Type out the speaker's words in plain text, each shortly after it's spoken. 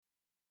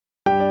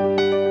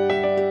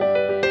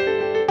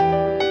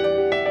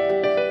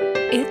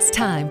It's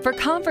time for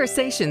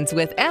Conversations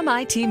with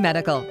MIT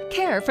Medical.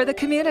 Care for the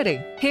community.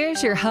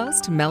 Here's your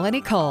host, Melanie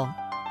Cole.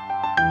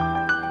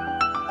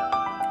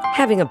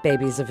 Having a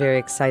baby is a very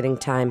exciting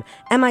time.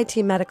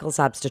 MIT Medical's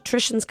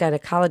obstetricians,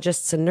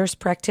 gynecologists, and nurse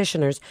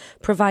practitioners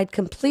provide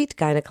complete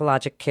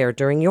gynecologic care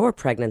during your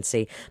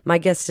pregnancy. My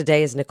guest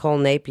today is Nicole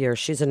Napier.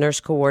 She's a nurse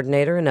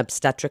coordinator in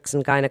obstetrics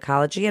and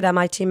gynecology at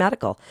MIT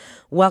Medical.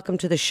 Welcome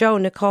to the show,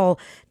 Nicole.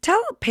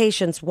 Tell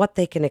patients what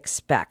they can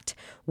expect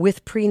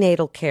with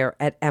prenatal care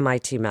at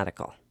MIT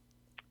Medical.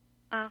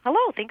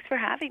 Hello, thanks for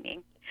having me.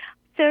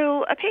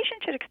 So a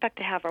patient should expect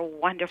to have a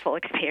wonderful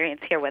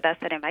experience here with us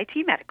at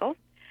MIT Medical.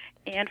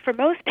 And for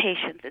most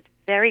patients, it's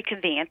very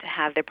convenient to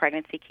have their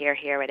pregnancy care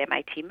here at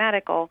MIT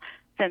Medical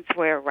since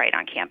we're right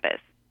on campus.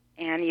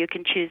 And you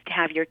can choose to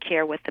have your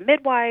care with the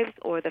midwives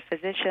or the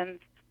physicians,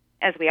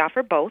 as we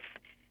offer both.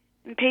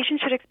 And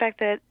patients should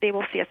expect that they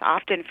will see us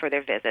often for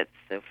their visits,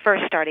 so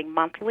first starting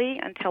monthly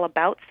until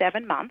about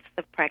 7 months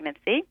of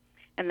pregnancy,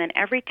 and then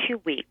every 2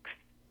 weeks,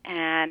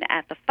 and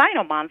at the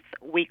final month,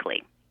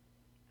 weekly.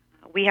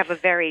 We have a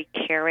very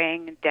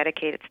caring and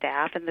dedicated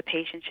staff, and the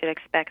patient should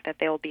expect that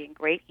they will be in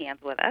great hands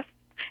with us.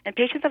 And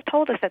patients have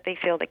told us that they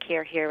feel the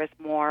care here is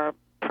more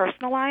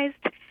personalized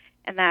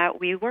and that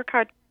we work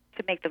hard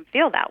to make them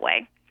feel that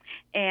way.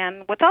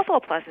 And what's also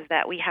a plus is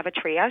that we have a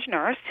triage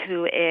nurse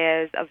who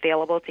is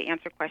available to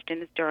answer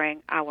questions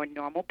during our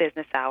normal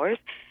business hours,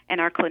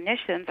 and our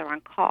clinicians are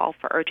on call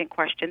for urgent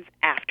questions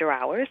after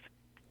hours.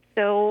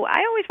 So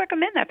I always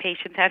recommend that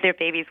patients have their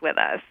babies with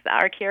us.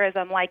 Our care is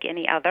unlike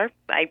any other.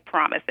 I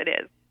promise it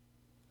is.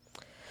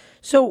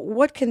 So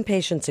what can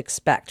patients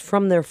expect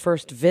from their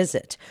first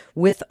visit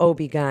with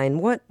OB-GYN?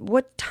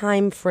 What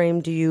time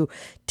frame do you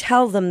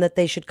tell them that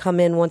they should come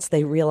in once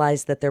they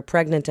realize that they're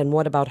pregnant, and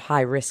what about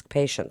high-risk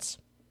patients?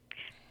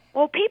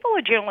 Well, people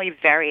are generally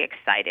very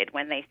excited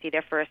when they see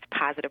their first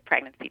positive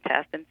pregnancy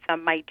test, and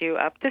some might do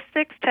up to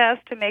 6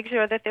 tests to make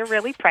sure that they're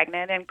really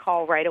pregnant and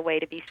call right away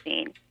to be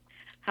seen.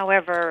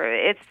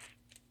 However,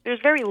 there's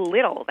very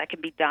little that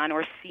can be done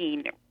or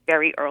seen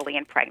very early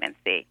in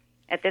pregnancy.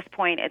 At this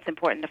point, it's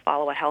important to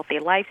follow a healthy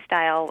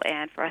lifestyle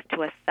and for us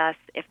to assess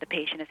if the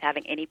patient is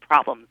having any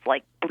problems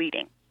like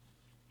bleeding.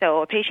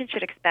 So a patient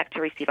should expect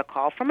to receive a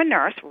call from a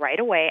nurse right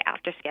away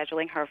after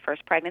scheduling her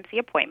first pregnancy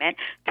appointment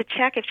to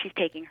check if she's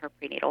taking her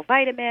prenatal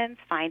vitamins,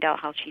 find out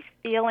how she's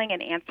feeling,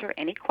 and answer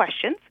any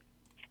questions.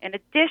 In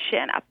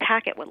addition, a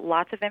packet with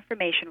lots of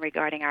information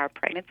regarding our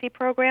pregnancy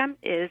program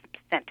is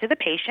sent to the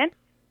patient.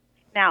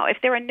 Now, if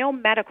there are no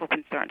medical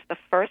concerns, the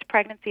first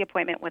pregnancy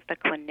appointment with the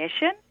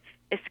clinician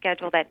is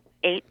scheduled at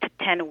 8 to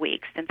 10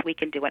 weeks, since we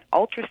can do an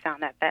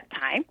ultrasound at that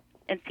time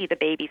and see the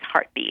baby's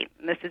heartbeat.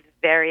 And this is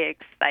very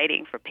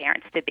exciting for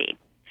parents to be.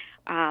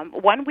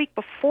 1 week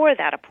before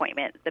that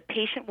appointment, the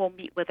patient will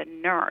meet with a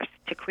nurse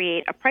to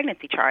create a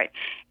pregnancy chart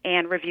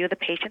and review the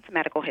patient's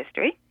medical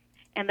history.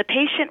 And the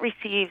patient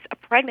receives a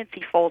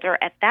pregnancy folder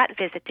at that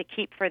visit to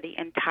keep for the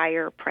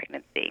entire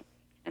pregnancy.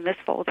 And this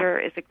folder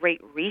is a great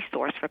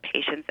resource for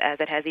patients as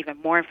it has even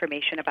more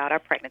information about our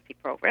pregnancy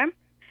program.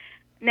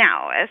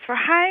 Now, as for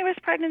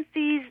high-risk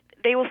pregnancies,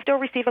 they will still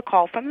receive a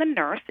call from the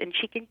nurse, and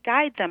she can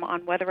guide them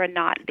on whether or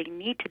not they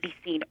need to be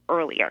seen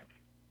earlier.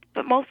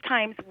 But most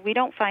times, we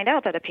don't find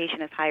out that a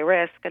patient is high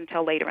risk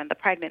until later in the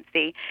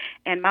pregnancy.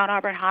 And Mount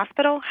Auburn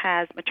Hospital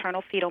has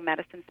maternal fetal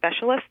medicine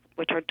specialists,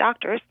 which are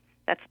doctors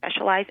that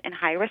specialize in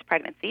high-risk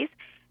pregnancies,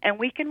 and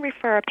we can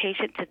refer a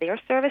patient to their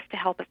service to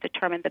help us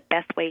determine the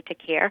best way to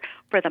care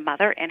for the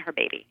mother and her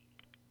baby.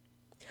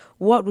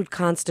 What would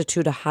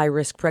constitute a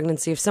high-risk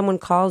pregnancy if someone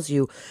calls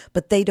you,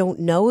 but they don't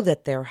know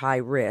that they're high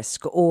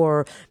risk,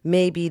 or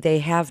maybe they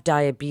have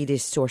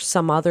diabetes or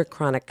some other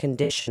chronic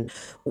condition?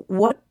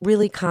 What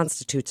really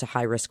constitutes a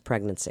high-risk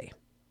pregnancy?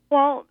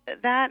 Well,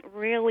 that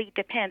really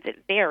depends.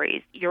 It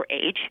varies. Your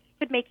age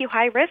could make you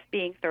high risk,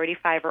 being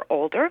 35 or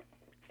older.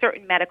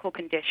 Certain medical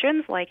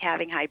conditions like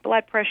having high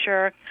blood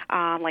pressure,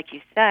 like you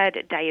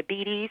said,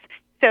 diabetes.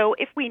 So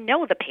if we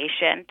know the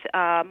patient,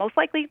 most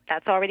likely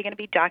that's already going to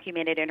be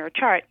documented in her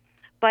chart.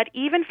 But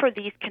even for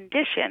these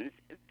conditions,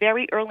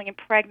 very early in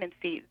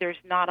pregnancy, there's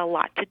not a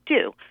lot to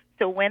do.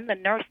 So when the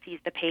nurse sees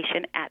the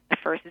patient at the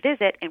first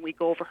visit and we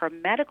go over her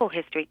medical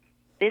history,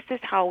 this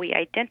is how we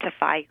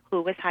identify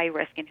who is high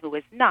risk and who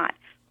is not.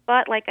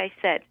 But like I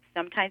said,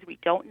 sometimes we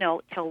don't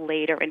know till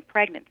later in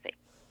pregnancy.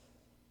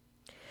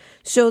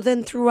 So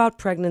then throughout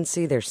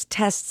pregnancy, there's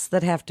tests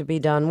that have to be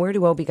done. Where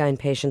do OB-GYN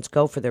patients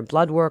go for their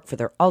blood work, for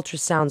their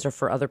ultrasounds, or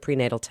for other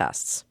prenatal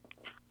tests?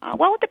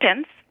 Well, it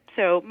depends.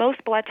 So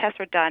most blood tests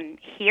are done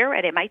here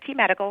at MIT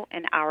Medical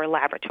in our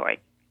laboratory.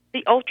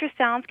 The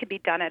ultrasounds can be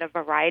done at a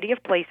variety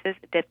of places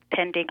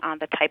depending on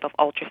the type of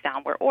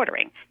ultrasound we're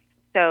ordering.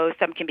 So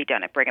some can be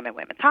done at Brigham and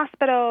Women's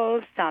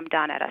Hospital, some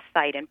done at a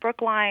site in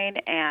Brookline,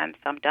 and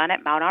some done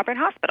at Mount Auburn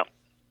Hospital.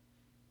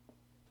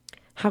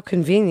 How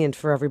convenient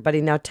for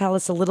everybody. Now tell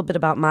us a little bit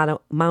about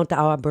Mount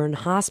Auburn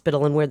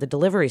Hospital and where the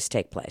deliveries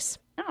take place.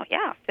 Oh,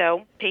 yeah.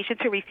 So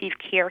patients who receive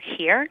care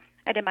here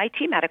at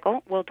MIT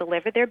Medical will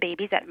deliver their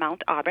babies at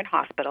Mount Auburn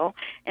Hospital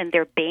in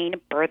their Bain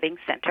Birthing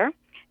Center.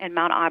 And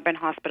Mount Auburn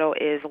Hospital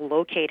is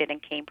located in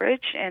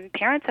Cambridge, and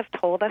parents have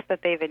told us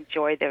that they've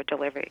enjoyed their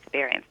delivery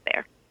experience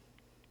there.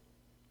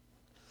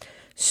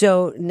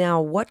 So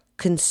now what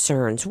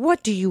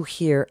do you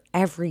hear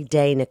every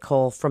day,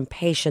 Nicole, from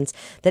patients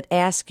that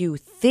ask you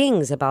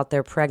things about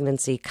their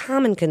pregnancy,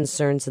 common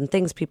concerns and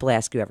things people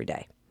ask you every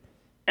day?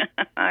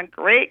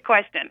 Great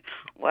question.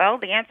 Well,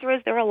 the answer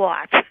is there are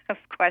lots of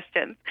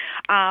questions.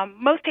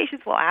 Most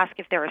patients will ask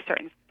if there are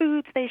certain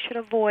foods they should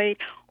avoid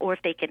or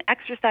if they can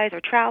exercise or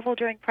travel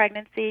during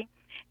pregnancy.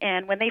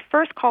 And when they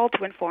first call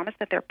to inform us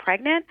that they're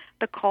pregnant,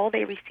 the call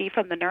they receive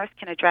from the nurse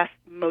can address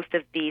most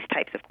of these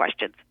types of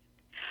questions.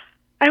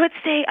 I would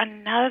say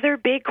another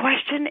big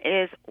question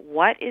is,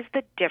 what is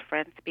the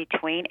difference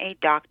between a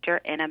doctor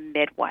and a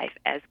midwife,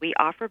 as we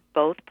offer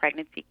both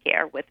pregnancy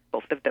care with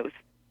both of those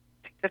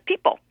types of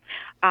people?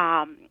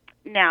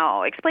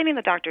 Now, explaining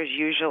the doctor is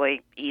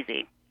usually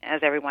easy,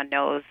 as everyone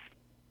knows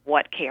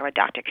what care a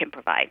doctor can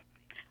provide.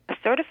 A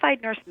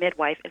certified nurse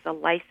midwife is a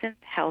licensed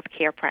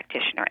healthcare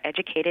practitioner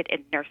educated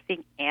in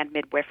nursing and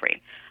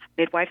midwifery.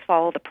 Midwives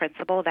follow the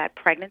principle that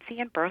pregnancy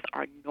and birth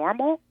are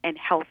normal and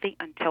healthy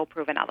until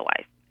proven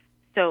otherwise.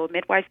 So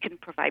midwives can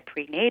provide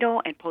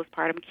prenatal and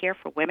postpartum care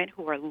for women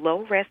who are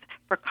low risk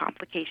for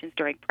complications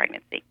during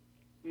pregnancy.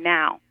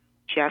 Now,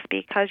 just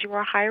because you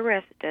are high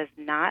risk does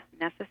not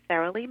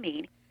necessarily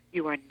mean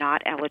you are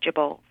not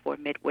eligible for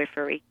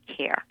midwifery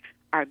care.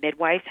 Our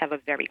midwives have a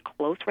very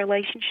close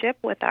relationship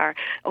with our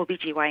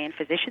OBGYN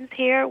physicians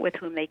here, with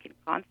whom they can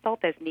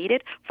consult as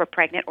needed for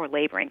pregnant or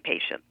laboring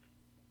patients.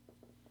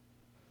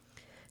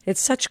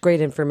 It's such great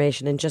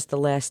information in just the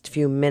last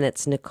few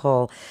minutes,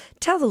 Nicole.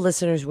 Tell the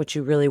listeners what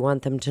you really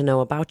want them to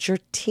know about your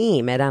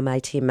team at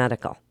MIT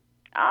Medical.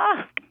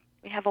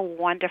 We have a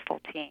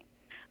wonderful team.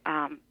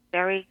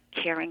 Very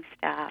caring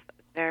staff,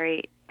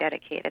 very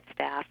dedicated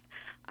staff.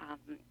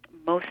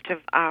 Most of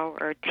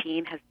our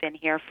team has been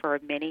here for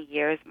many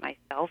years,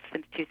 myself,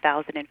 since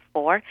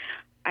 2004.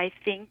 I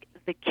think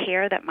the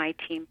care that my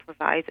team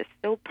provides is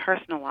so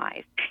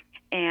personalized.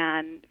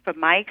 And from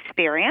my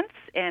experience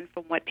and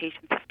from what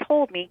patients have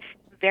told me,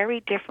 very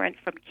different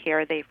from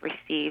care they've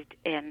received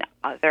in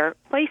other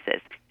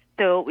places.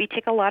 So we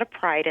take a lot of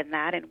pride in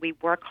that, and we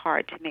work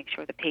hard to make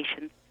sure the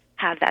patients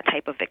have that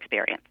type of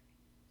experience.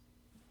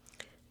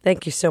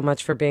 Thank you so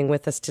much for being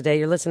with us today.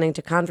 You're listening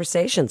to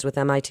Conversations with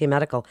MIT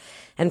Medical.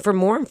 And for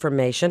more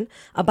information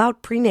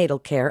about prenatal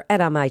care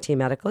at MIT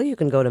Medical, you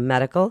can go to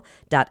medical.mit.edu.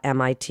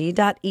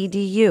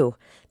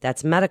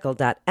 That's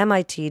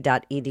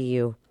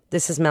medical.mit.edu.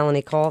 This is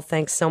Melanie Cole.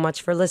 Thanks so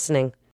much for listening.